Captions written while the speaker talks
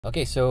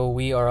Okay, so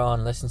we are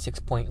on lesson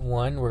 6.1.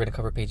 We're going to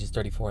cover pages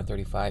 34 and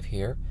 35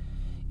 here.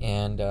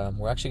 And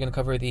we're actually going to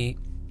cover the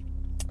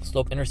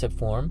slope-intercept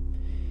form.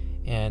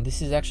 And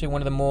this is actually one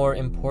of the more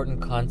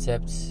important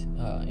concepts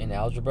in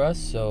algebra.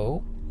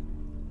 So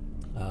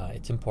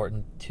it's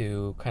important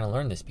to kind of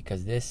learn this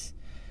because this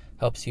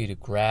helps you to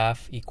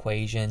graph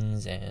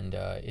equations. And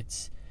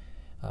it's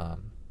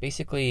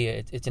basically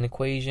it's an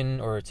equation,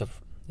 or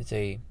it's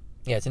an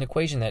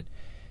equation that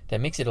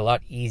makes it a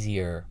lot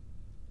easier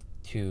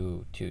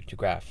to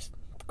graph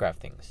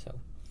things. So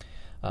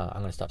I'm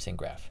going to stop saying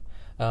graph.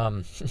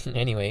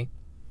 Anyway,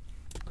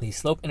 the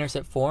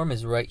slope-intercept form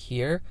is right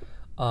here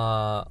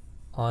on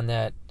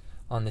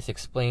this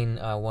explain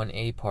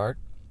 1a part.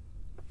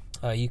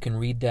 You can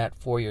read that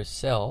for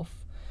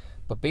yourself,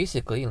 but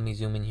basically, let me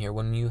zoom in here.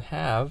 When you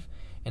have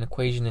an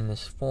equation in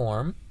this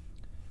form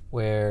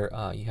where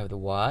you have the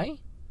y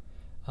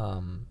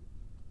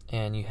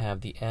and you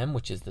have the m,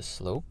 which is the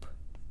slope,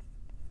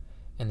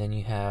 and then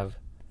you have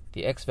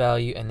the x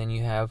value, and then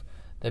you have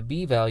the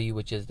b value,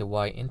 which is the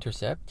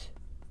y-intercept,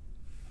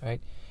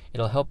 right?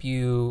 It'll help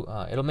you,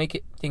 it'll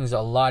make things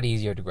a lot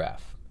easier to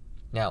graph.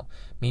 Now,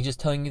 me just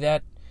telling you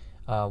that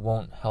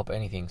won't help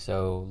anything,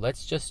 so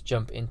let's just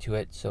jump into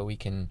it so we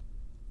can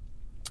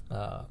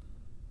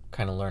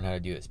kind of learn how to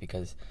do this,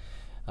 because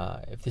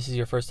if this is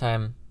your first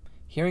time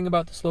hearing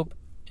about the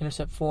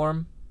slope-intercept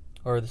form,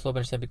 or the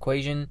slope-intercept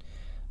equation,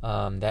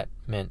 that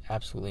meant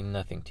absolutely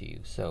nothing to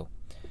you. So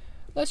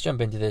let's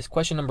jump into this.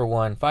 Question number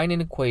 1. Find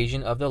an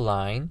equation of the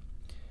line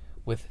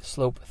with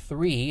slope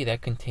 3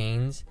 that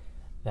contains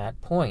that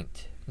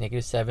point,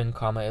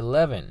 -7,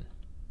 11.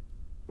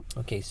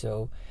 Okay,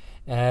 so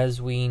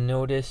as we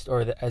noticed,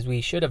 or as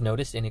we should have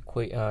noticed in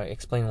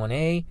explain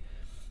 1a,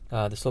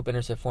 the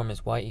slope-intercept form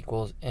is y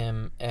equals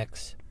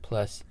mx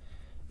plus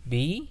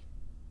b.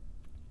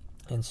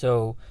 And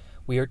so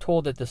we are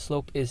told that the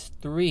slope is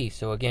 3.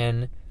 So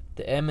again,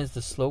 the m is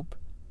the slope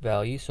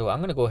value. So I'm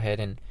going to go ahead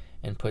and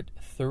put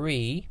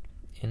 3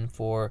 in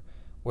for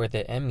where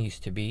the m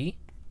used to be.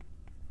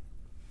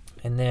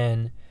 And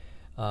then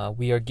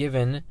we are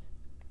given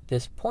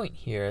this point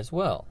here as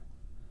well.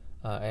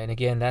 And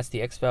again, that's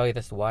the x value,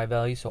 that's the y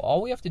value. So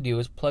all we have to do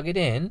is plug it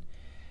in.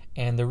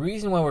 And the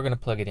reason why we're going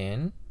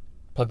to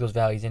plug those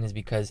values in, is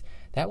because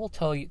that will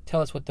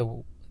tell us what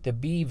the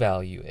b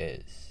value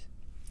is.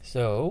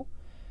 So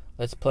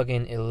let's plug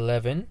in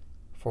 11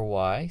 for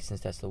y,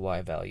 since that's the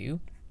y value.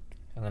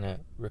 I'm going to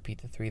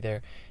repeat the 3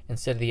 there.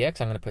 Instead of the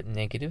x, I'm going to put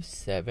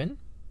 -7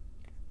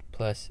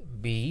 plus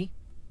b.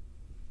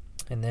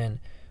 And then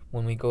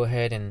when we go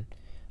ahead and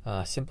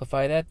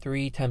simplify that,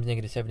 3 times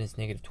 -7 is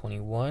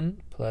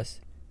 -21 plus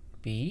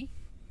b.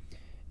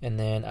 And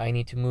then I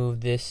need to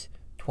move this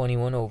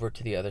 21 over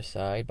to the other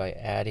side by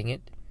adding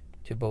it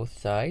to both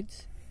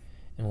sides.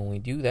 And when we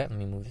do that, let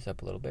me move this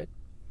up a little bit,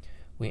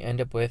 we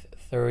end up with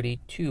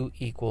 32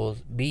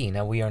 equals b.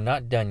 Now we are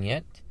not done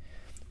yet.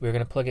 We're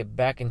going to plug it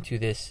back into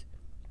this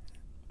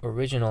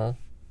original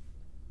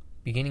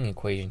beginning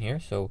equation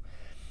here. So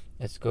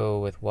let's go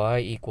with y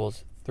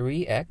equals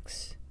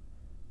 3x,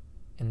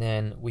 and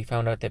then we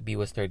found out that b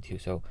was 32,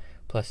 so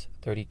plus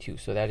 32.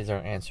 So that is our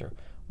answer,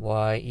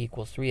 y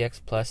equals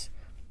 3x plus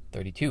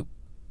 32.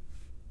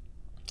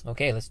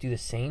 Okay, let's do the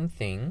same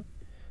thing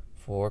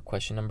for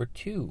question number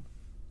 2.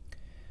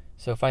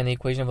 So find the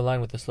equation of a line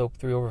with the slope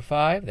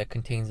 3/5 that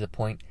contains the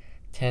point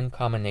 10,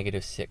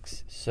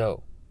 -6.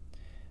 So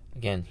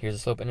again, here's the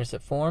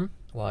slope-intercept form,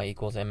 y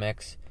equals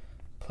mx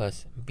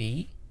plus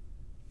b.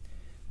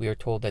 We are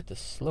told that the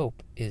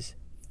slope is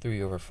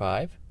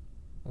 3/5.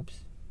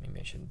 Oops,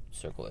 maybe I should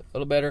circle it a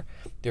little better.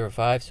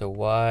 3/5, so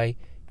y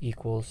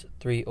equals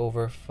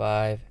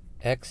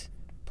 3/5x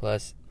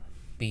plus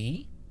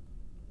b.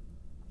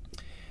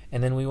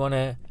 And then we want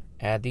to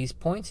add these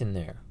points in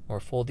there,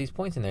 or fold these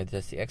points in there.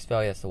 That's the x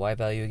value, that's the y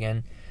value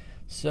again.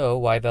 So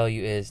y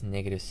value is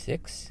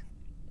 -6.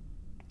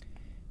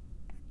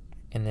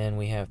 And then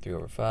we have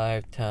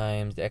 3/5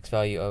 times the x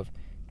value of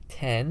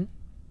 10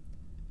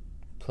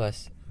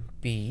 plus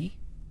b.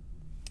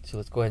 So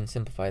let's go ahead and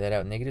simplify that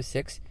out.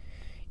 -6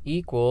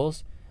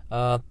 equals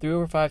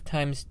 3/5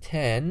 times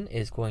 10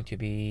 is going to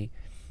be,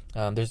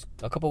 there's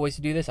a couple ways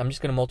to do this. I'm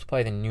just going to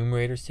multiply the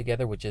numerators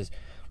together, which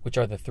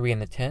are the 3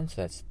 and the 10.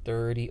 So that's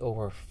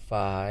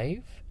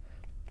 30/5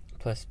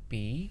 plus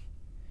b.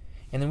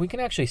 And then we can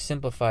actually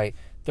simplify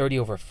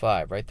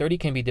 30/5, right? 30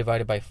 can be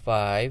divided by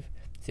 5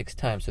 6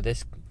 times. So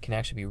this can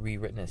actually be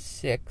rewritten as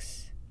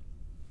 6.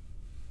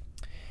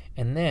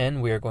 And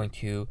then we are going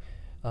to,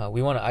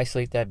 we want to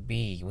isolate that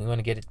b. We want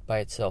to get it by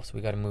itself. So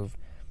we got to move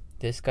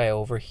this guy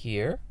over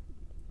here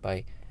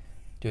by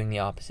doing the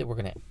opposite. We're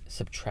going to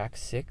subtract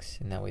 6,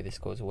 and that way this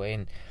goes away.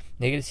 And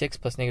 -6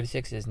 plus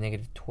 -6 is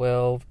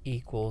 -12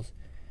 equals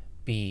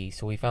b.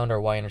 So we found our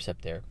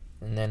y-intercept there.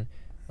 And then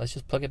let's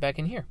just plug it back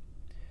in here.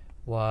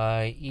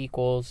 Y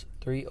equals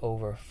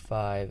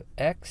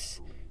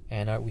 3/5x,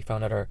 and we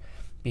found out our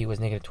b was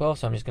 -12,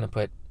 so I'm just going to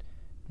put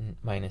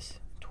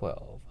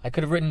 -12. I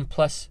could have written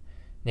plus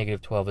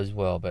 -12 as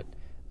well, but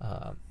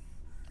I'm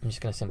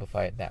just going to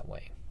simplify it that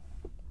way.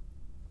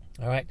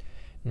 All right.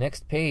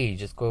 Next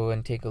page, let's go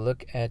and take a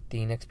look at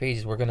the next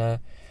pages. We're going to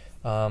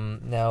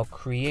now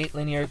create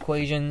linear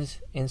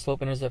equations in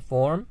slope-intercept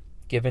form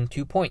given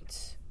 2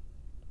 points.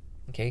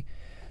 Okay,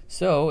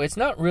 so it's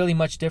not really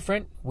much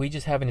different. We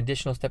just have an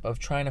additional step of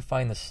trying to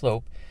find the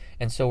slope,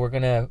 and so we're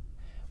gonna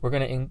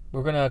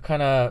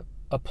kind of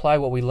apply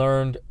what we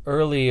learned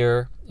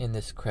earlier in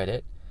this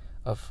credit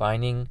of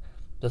finding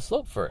the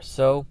slope first.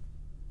 So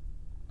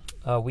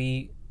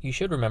you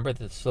should remember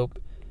that the slope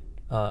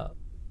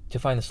to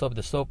find the slope,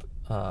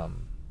 the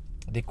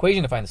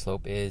equation to find the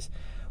slope is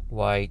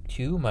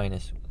y2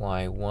 minus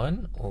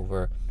y1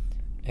 over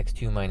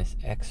x2 minus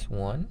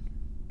x1.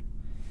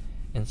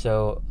 And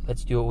so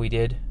let's do what we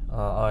did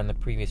on the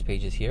previous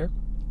pages here.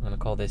 I'm going to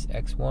call this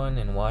x1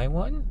 and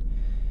y1,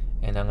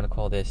 and I'm going to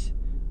call this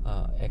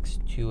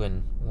x2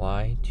 and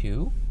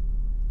y2.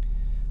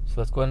 So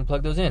let's go ahead and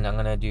plug those in. I'm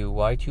going to do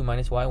y2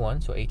 minus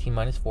y1, so 18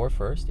 minus 4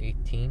 first.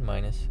 18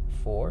 minus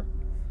 4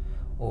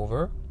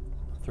 over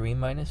 3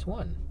 minus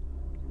 1.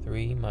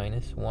 3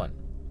 minus 1.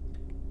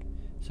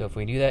 So if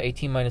we do that,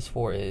 18 minus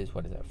 4 is,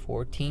 what is that,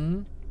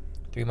 14?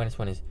 3 minus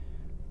 1 is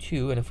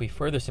 2, and if we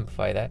further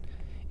simplify that,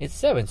 it's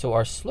 7. So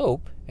our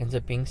slope ends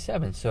up being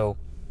 7. So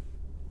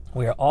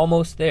we are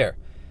almost there.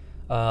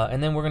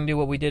 And then we're going to do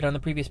what we did on the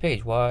previous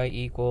page. Y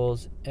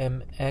equals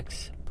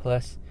mx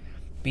plus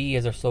b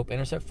as our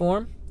slope-intercept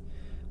form.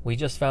 We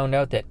just found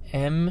out that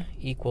m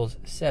equals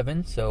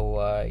 7, so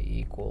y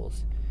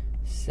equals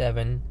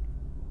 7x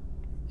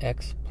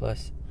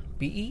plus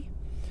b.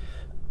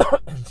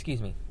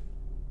 Excuse me.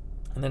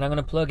 And then I'm going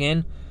to plug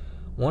in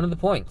one of the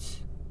points.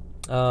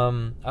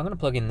 I'm going to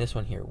plug in this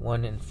one here,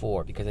 1 and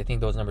 4, because I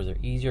think those numbers are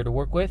easier to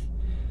work with.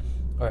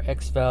 Our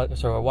x value,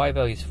 so our y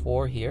value is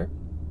 4 here,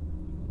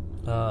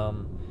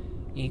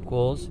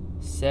 equals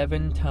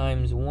 7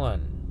 times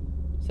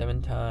 1.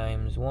 7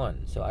 times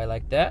 1. So I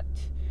like that.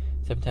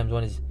 7 times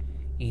 1 is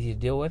easy to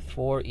deal with.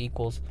 4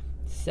 equals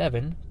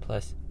 7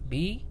 plus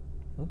b.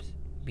 Oops,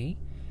 b.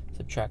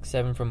 Subtract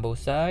 7 from both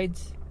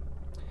sides.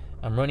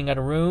 I'm running out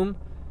of room.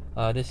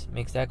 This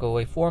makes that go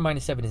away. 4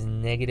 minus 7 is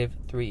negative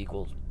 3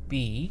 equals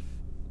b.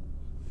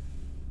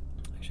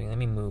 Actually, let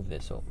me move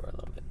this over a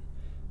little bit.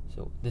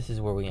 So this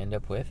is where we end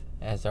up with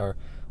as our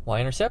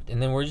y-intercept,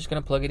 and then we're just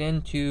going to plug it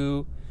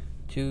into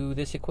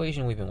this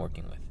equation we've been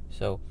working with.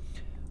 So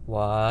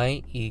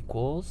y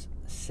equals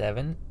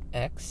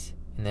 7x,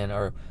 and then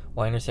our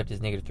y-intercept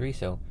is negative 3,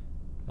 so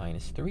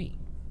minus 3.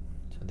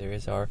 So there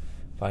is our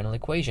final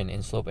equation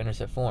in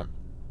slope-intercept form.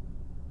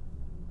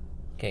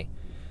 Okay,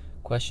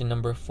 question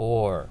number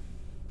 4.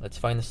 Let's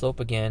find the slope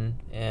again.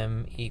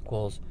 M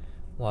equals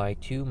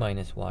y2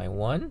 minus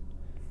y1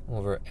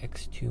 over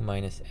x2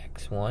 minus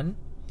x1.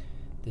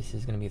 This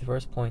is going to be the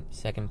first point.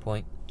 Second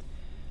point,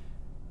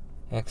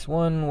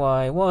 x1,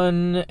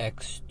 y1,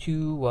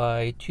 x2,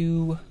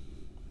 y2.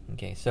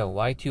 Okay, so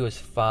y2 is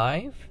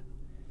 5,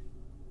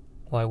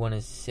 y1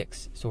 is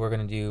 6. So we're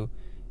going to do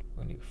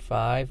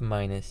 5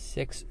 minus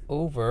 6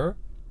 over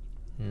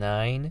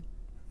 9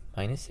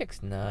 minus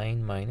 6.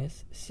 9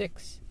 minus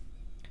 6.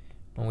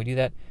 When we do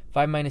that,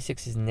 5 minus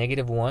 6 is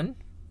negative 1.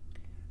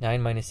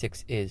 9 minus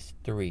 6 is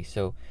 3.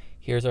 So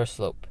here's our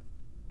slope.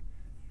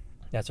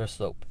 That's our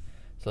slope.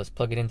 So let's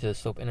plug it into the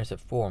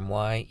slope-intercept form.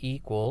 Y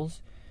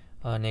equals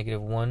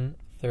negative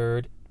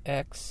 1/3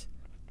 x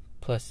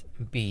plus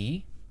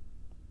b.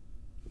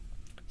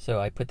 So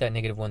I put that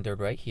negative 1/3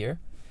 right here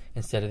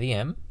instead of the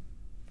m.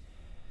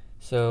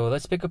 So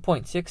let's pick a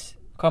point, 6,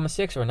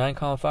 6 or 9,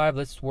 5.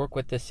 Let's work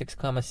with the 6,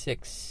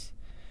 6.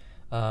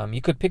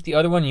 You could pick the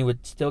other one, you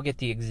would still get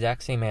the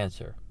exact same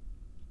answer.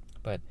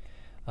 But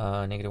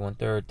negative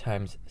 1/3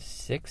 times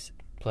 6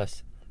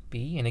 plus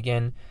b. And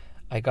again,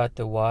 I got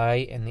the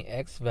y and the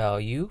x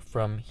value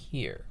from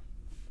here.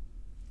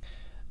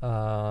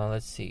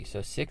 Let's see.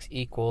 So 6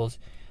 equals,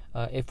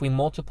 if we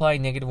multiply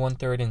negative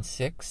 1/3 and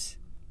 6,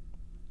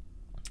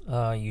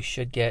 you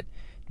should get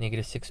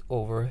negative 6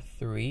 over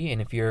 3.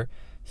 And if you're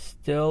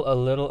still a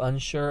little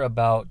unsure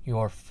about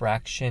your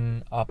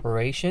fraction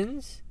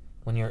operations,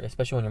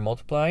 especially when you're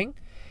multiplying,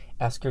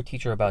 ask your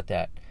teacher about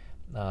that,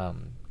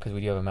 because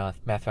we do have a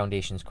math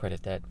foundations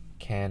credit that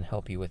can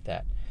help you with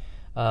that.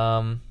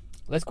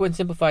 Let's go ahead and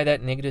simplify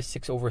that negative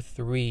 6 over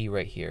 3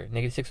 right here.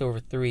 Negative 6 over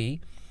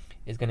 3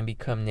 is going to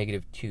become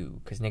negative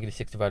 2, because negative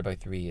 6 divided by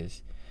 3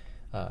 is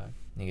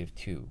negative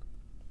 2.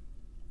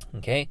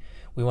 Okay,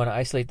 we want to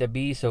isolate that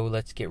b, so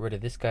let's get rid of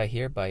this guy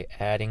here by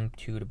adding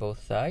 2 to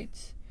both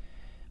sides.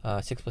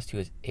 6 plus 2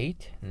 is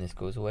 8, and this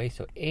goes away,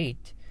 so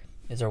 8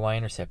 is our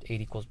y-intercept.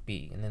 8 equals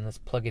b, and then let's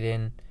plug it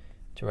in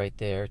to right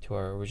there to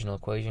our original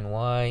equation.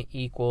 Y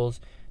equals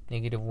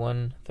negative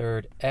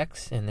 1/3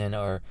 x, and then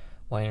our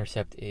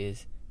y-intercept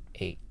is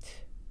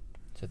 8.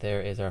 So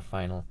there is our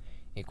final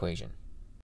equation.